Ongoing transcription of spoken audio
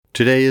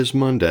Today is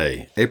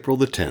Monday, April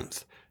the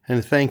 10th,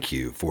 and thank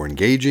you for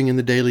engaging in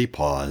the Daily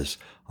Pause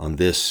on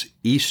this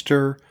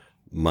Easter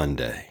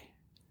Monday.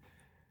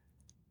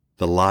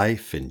 The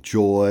life and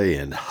joy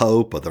and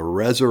hope of the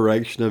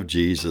resurrection of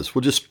Jesus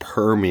will just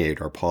permeate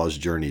our pause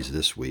journeys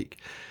this week,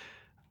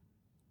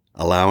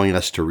 allowing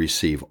us to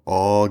receive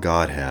all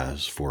God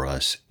has for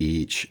us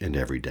each and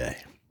every day.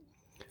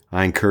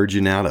 I encourage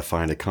you now to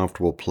find a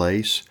comfortable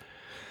place,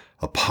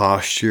 a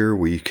posture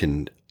where you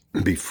can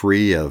be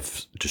free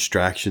of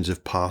distractions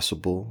if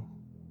possible.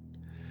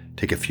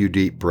 Take a few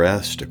deep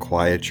breaths to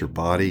quiet your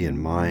body and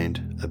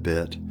mind a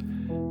bit.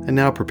 And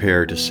now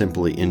prepare to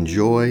simply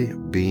enjoy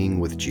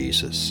being with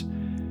Jesus,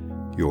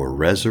 your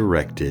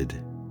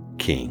resurrected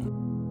King.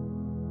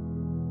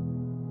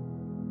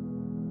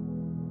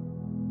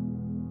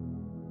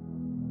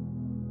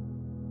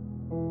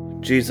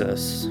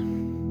 Jesus,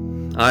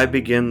 I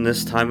begin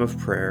this time of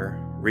prayer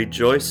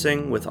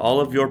rejoicing with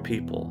all of your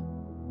people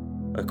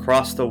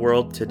across the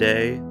world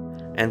today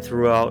and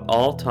throughout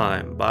all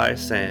time by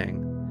saying,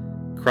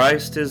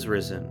 Christ is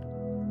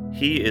risen.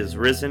 He is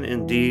risen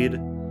indeed.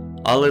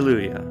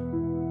 Alleluia.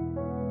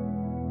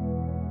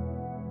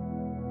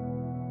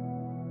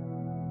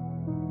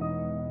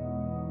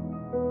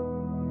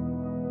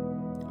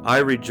 I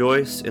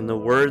rejoice in the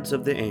words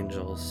of the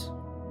angels.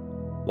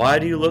 Why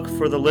do you look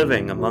for the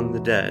living among the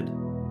dead?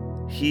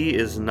 He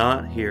is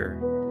not here.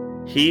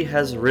 He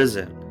has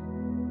risen.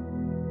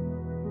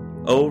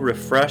 Oh,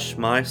 refresh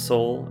my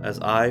soul as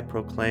I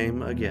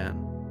proclaim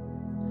again.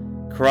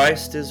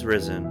 Christ is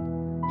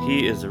risen.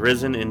 He is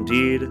risen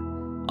indeed.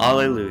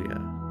 Alleluia.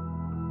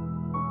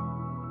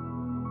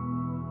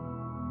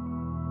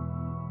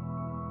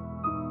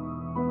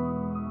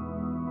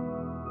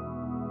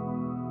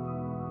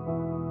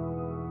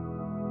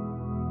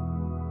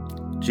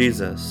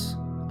 Jesus,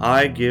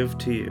 I give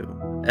to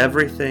you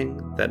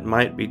everything that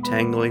might be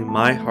tangling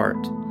my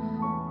heart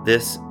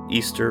this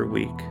Easter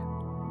week.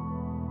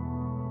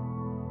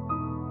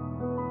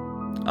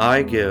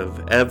 I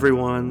give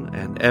everyone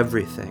and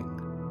everything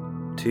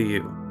to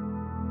you.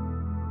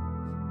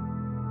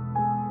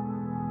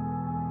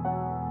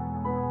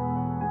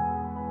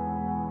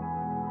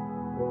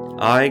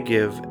 I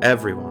give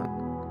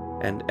everyone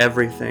and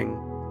everything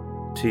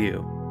to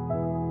you.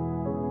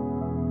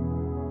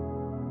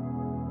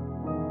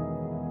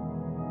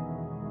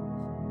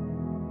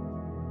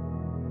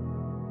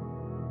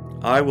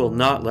 I will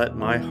not let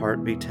my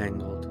heart be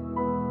tangled,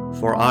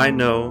 for I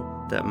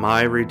know that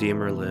my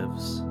Redeemer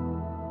lives.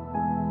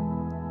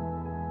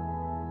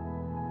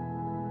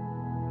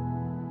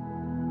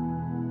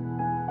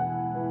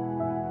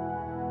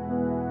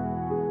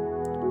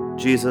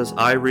 Jesus,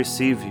 I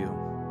receive you.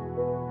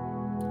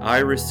 I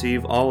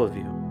receive all of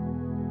you.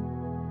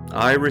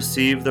 I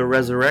receive the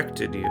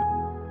resurrected you.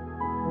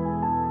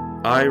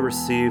 I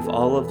receive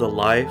all of the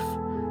life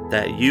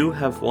that you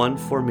have won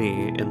for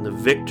me in the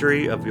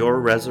victory of your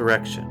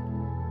resurrection.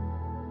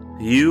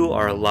 You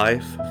are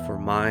life for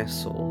my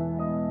soul.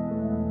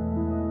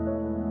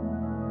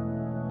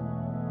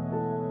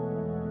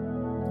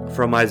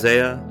 From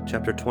Isaiah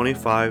chapter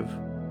 25,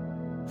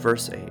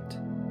 verse 8.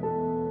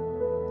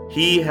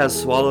 He has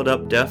swallowed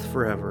up death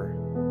forever,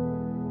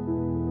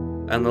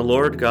 and the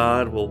Lord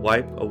God will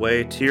wipe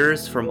away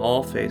tears from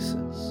all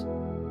faces,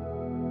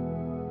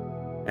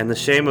 and the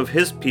shame of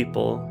his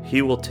people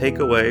he will take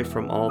away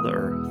from all the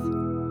earth.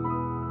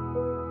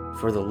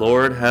 For the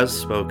Lord has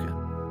spoken.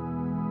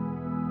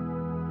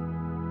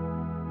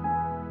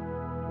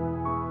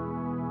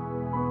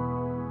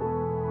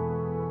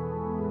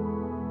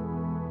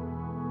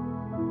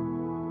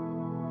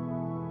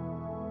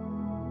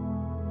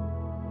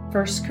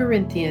 First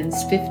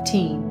Corinthians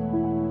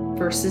 15,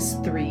 verses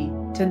 3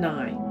 to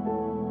 9.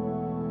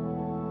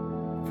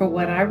 For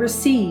what I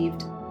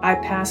received, I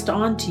passed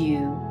on to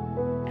you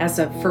as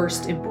of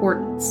first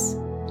importance,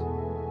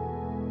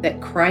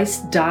 that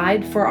Christ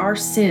died for our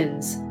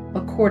sins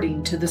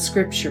according to the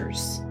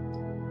Scriptures,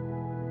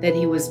 that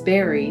he was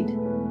buried,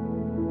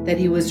 that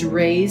he was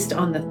raised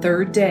on the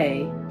third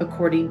day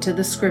according to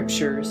the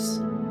Scriptures,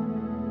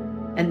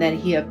 and that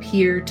he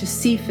appeared to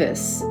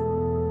Cephas,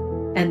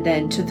 and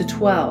then to the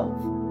 12.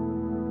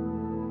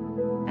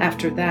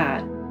 After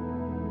that,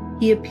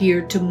 he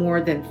appeared to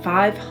more than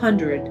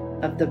 500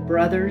 of the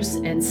brothers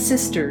and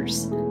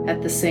sisters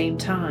at the same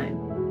time,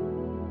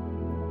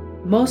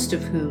 most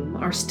of whom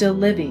are still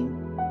living,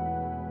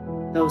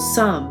 though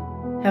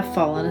some have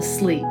fallen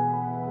asleep.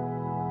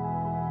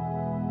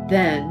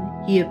 Then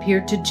he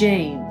appeared to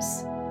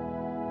James,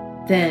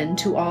 then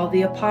to all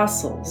the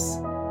apostles,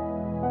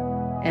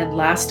 and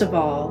last of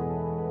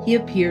all, he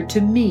appeared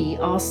to me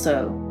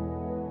also,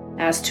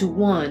 as to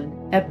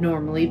one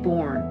abnormally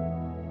born.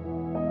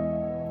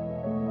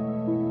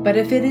 But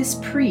if it is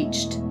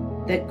preached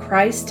that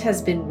Christ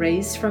has been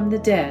raised from the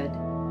dead,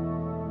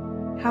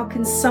 how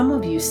can some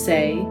of you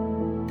say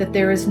that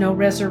there is no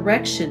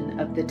resurrection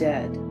of the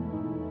dead?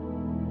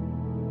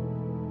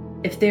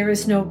 If there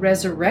is no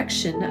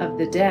resurrection of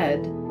the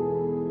dead,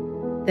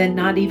 then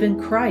not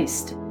even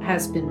Christ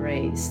has been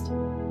raised.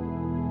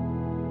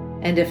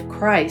 And if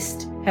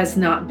Christ has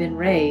not been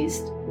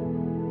raised,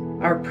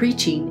 our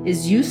preaching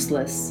is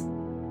useless,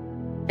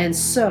 and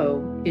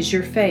so is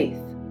your faith.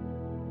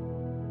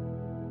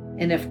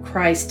 And if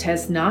Christ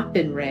has not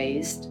been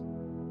raised,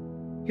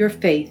 your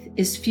faith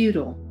is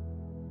futile.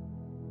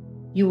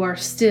 You are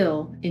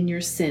still in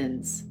your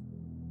sins.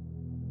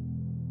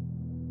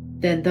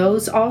 Then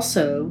those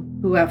also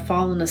who have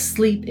fallen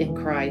asleep in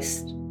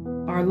Christ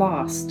are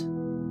lost.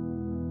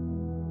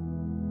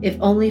 If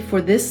only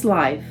for this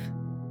life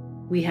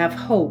we have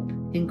hope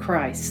in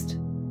Christ,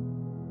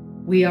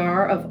 we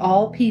are of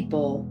all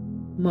people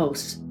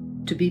most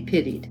to be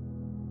pitied.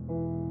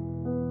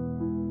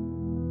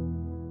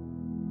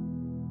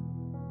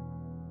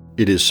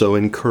 It is so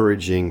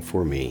encouraging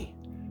for me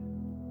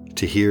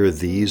to hear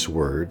these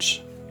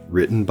words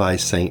written by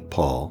St.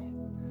 Paul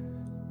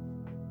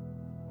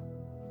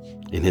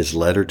in his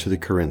letter to the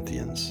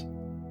Corinthians.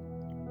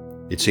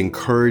 It's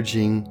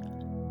encouraging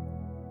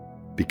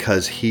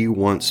because he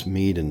wants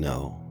me to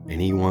know,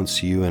 and he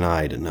wants you and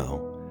I to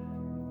know,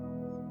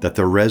 that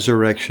the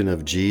resurrection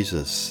of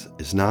Jesus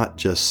is not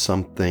just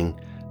something,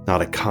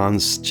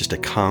 just a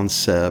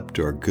concept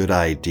or a good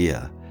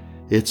idea.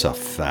 It's a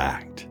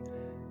fact.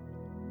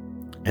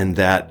 And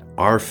that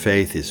our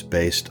faith is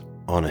based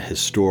on a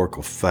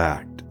historical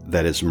fact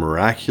that is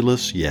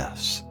miraculous,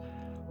 yes,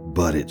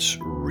 but it's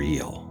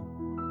real.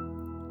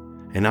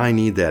 And I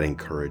need that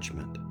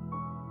encouragement.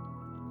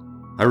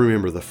 I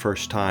remember the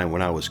first time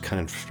when I was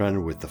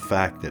confronted with the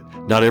fact that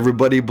not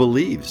everybody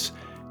believes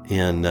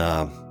in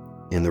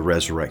the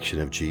resurrection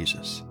of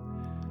Jesus.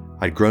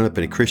 I'd grown up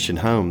in a Christian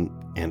home,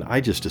 and I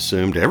just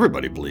assumed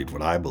everybody believed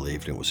what I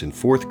believed. It was in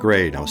 4th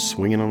grade. I was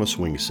swinging on a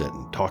swing set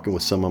and talking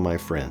with some of my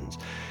friends.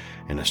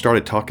 And I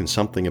started talking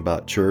something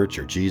about church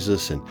or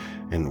Jesus, and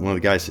one of the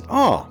guys said,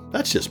 "Oh,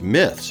 that's just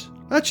myths.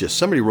 That's just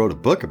somebody wrote a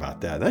book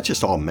about that. That's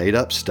just all made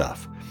up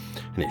stuff."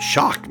 And it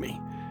shocked me.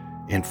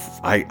 And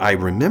I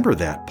remember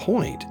that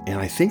point, and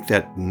I think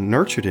that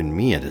nurtured in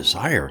me a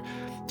desire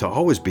to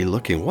always be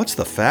looking, what's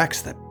the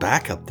facts that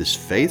back up this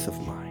faith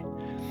of mine?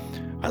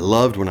 I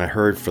loved when I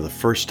heard for the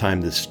first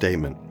time this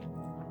statement,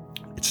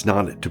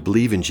 to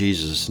believe in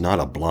Jesus is not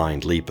a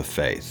blind leap of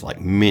faith,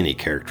 like many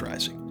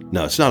characterizing.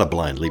 No, it's not a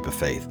blind leap of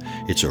faith.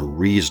 It's a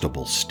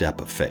reasonable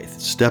step of faith.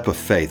 Step of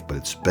faith, but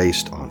it's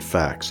based on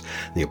facts.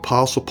 The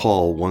Apostle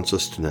Paul wants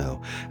us to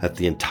know that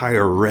the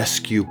entire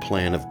rescue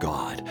plan of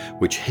God,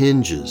 which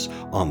hinges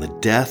on the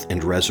death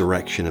and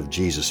resurrection of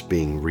Jesus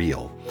being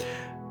real,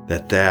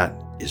 that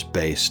is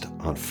based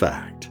on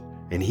fact.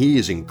 And he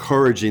is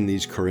encouraging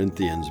these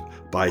Corinthians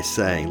by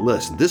saying,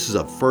 listen, this is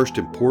of first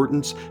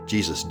importance.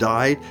 Jesus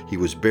died, he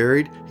was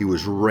buried, he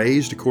was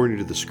raised according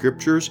to the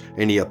scriptures,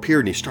 and he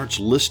appeared, and he starts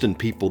listing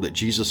people that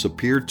Jesus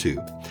appeared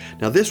to.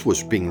 Now, this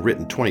was being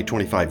written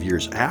 25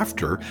 years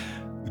after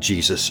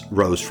Jesus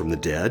rose from the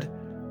dead,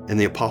 and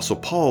the Apostle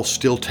Paul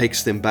still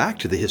takes them back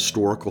to the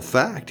historical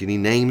fact, and he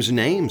names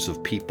names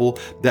of people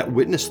that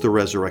witnessed the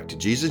resurrected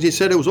Jesus. He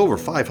said it was over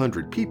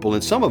 500 people,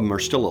 and some of them are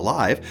still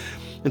alive.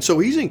 And so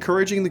he's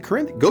encouraging the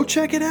Corinthians, go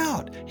check it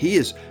out.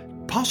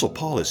 Apostle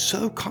Paul is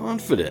so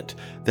confident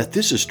that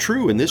this is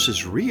true and this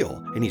is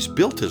real, and he's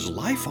built his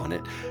life on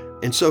it.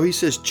 And so he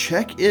says,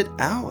 check it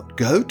out.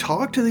 Go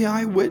talk to the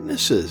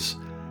eyewitnesses,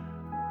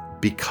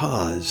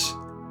 because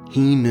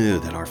he knew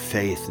that our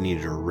faith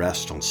needed to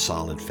rest on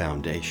solid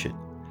foundation.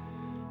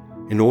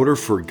 In order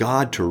for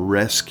God to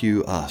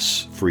rescue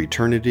us for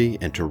eternity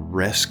and to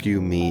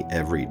rescue me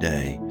every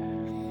day,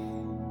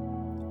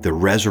 the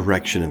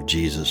resurrection of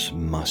Jesus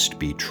must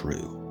be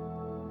true.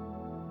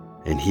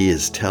 And he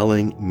is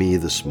telling me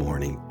this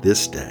morning,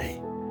 this day,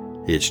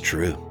 it's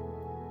true.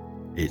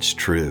 It's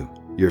true.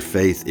 Your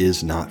faith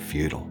is not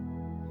futile.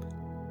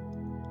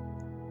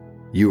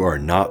 You are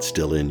not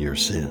still in your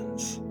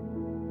sins.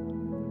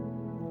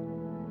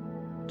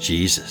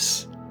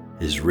 Jesus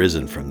is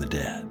risen from the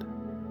dead.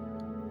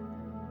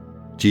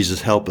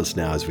 Jesus, help us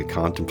now as we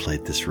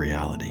contemplate this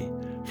reality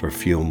for a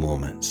few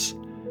moments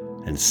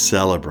and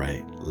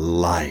celebrate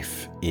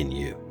life in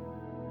you.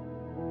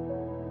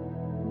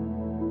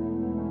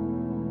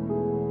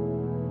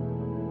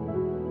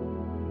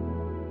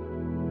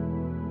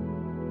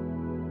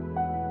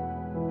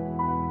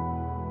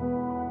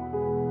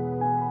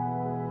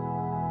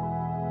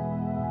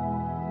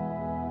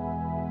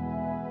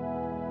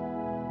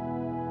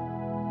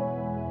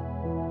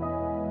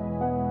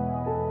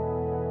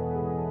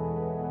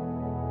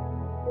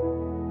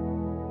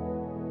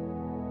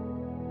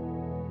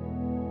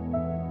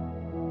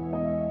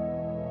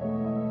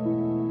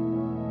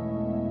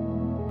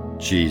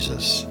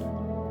 Jesus,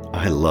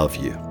 I love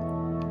you.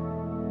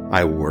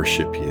 I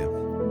worship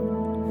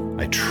you.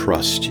 I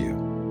trust you.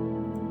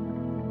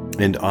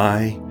 And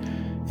I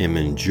am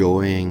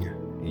enjoying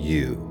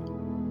you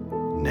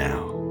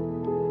now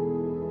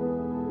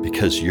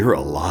because you're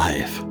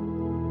alive.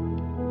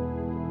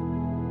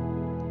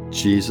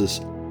 Jesus,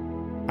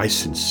 I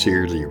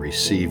sincerely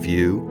receive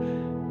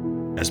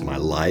you as my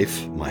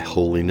life, my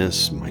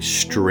holiness, my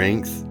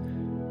strength,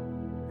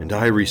 and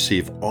I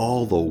receive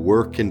all the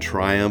work and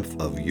triumph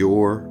of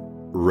your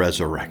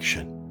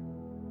resurrection.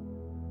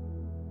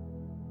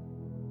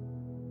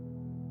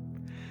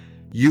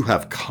 You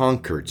have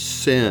conquered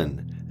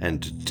sin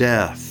and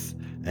death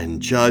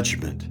and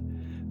judgment.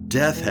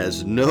 Death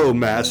has no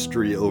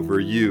mastery over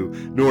you,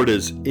 nor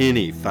does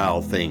any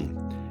foul thing.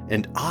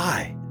 And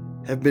I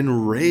have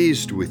been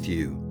raised with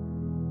you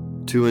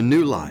to a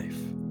new life,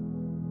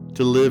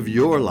 to live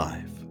your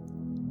life,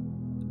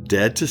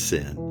 dead to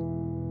sin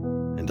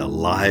and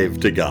alive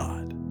to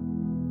God.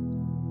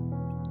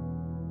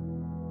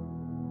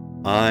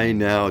 I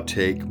now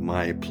take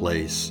my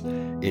place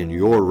in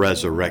your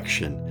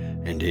resurrection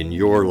and in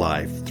your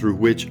life, through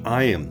which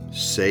I am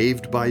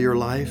saved by your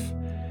life,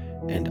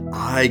 and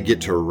I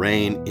get to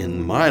reign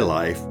in my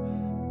life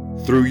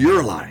through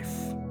your life.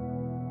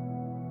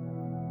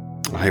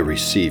 I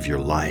receive your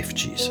life,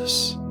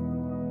 Jesus,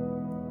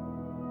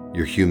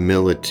 your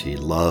humility,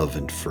 love,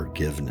 and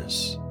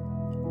forgiveness,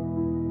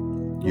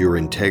 your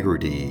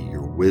integrity,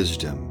 your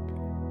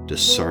wisdom,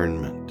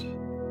 discernment,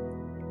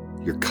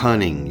 your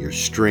cunning, your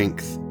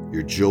strength,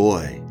 your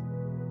joy,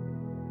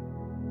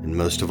 and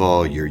most of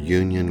all, your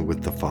union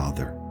with the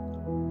Father.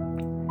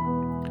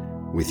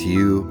 With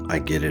you, I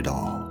get it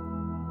all.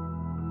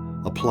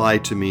 Apply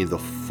to me the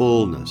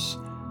fullness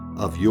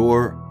of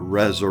your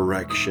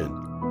resurrection,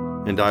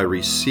 and I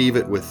receive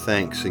it with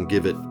thanks and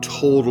give it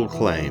total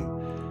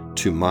claim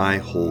to my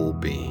whole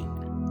being.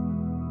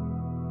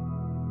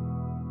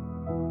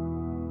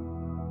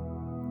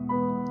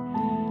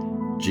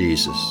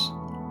 Jesus,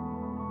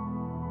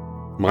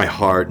 my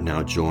heart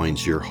now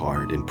joins your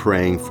heart in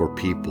praying for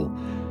people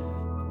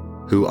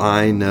who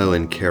I know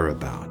and care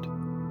about,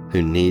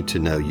 who need to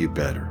know you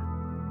better.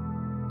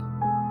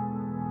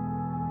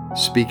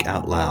 Speak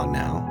out loud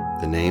now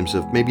the names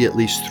of maybe at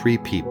least 3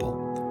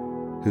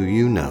 people who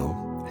you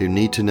know who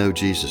need to know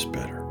Jesus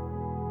better.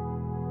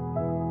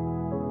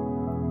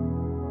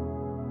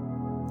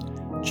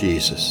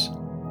 Jesus,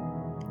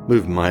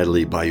 move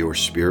mightily by your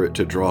Spirit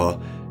to draw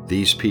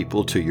these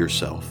people to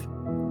yourself.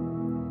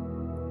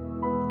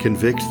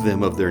 Convict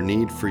them of their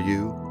need for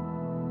you.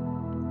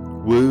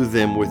 Woo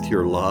them with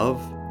your love,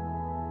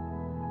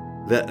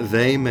 that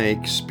they may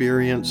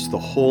experience the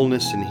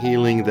wholeness and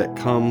healing that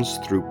comes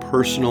through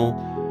personal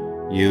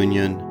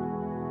union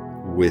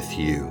with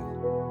you.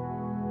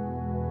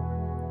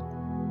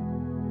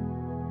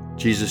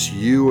 Jesus,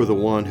 you are the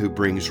one who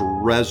brings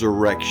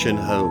resurrection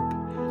hope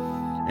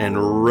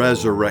and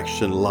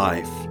resurrection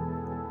life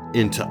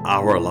into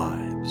our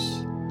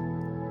lives.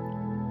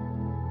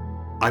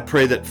 I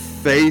pray that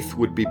faith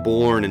would be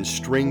born and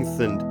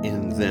strengthened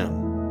in them.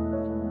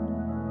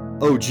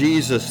 Oh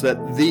Jesus,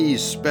 that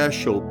these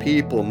special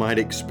people might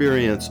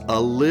experience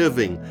a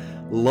living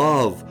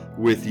love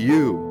with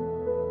you.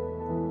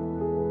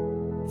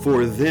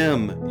 For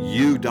them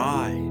you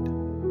died.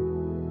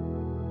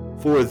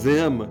 For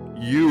them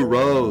you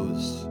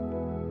rose.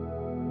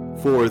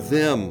 For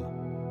them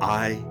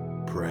I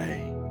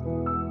pray.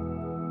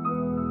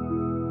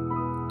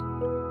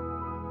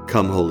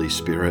 Come, Holy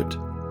Spirit,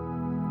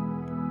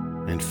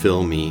 and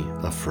fill me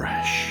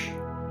afresh.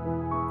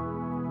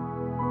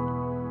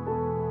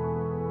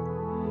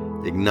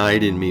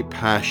 Ignite in me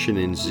passion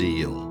and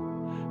zeal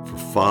for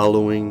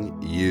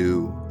following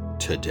you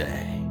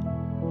today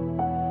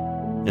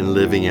and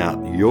living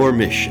out your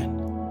mission,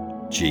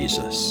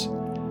 Jesus,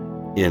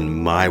 in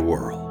my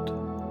world.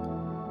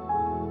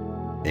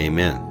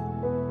 Amen.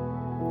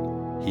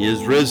 He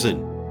is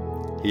risen.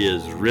 He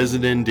is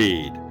risen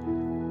indeed.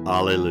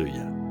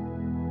 Alleluia.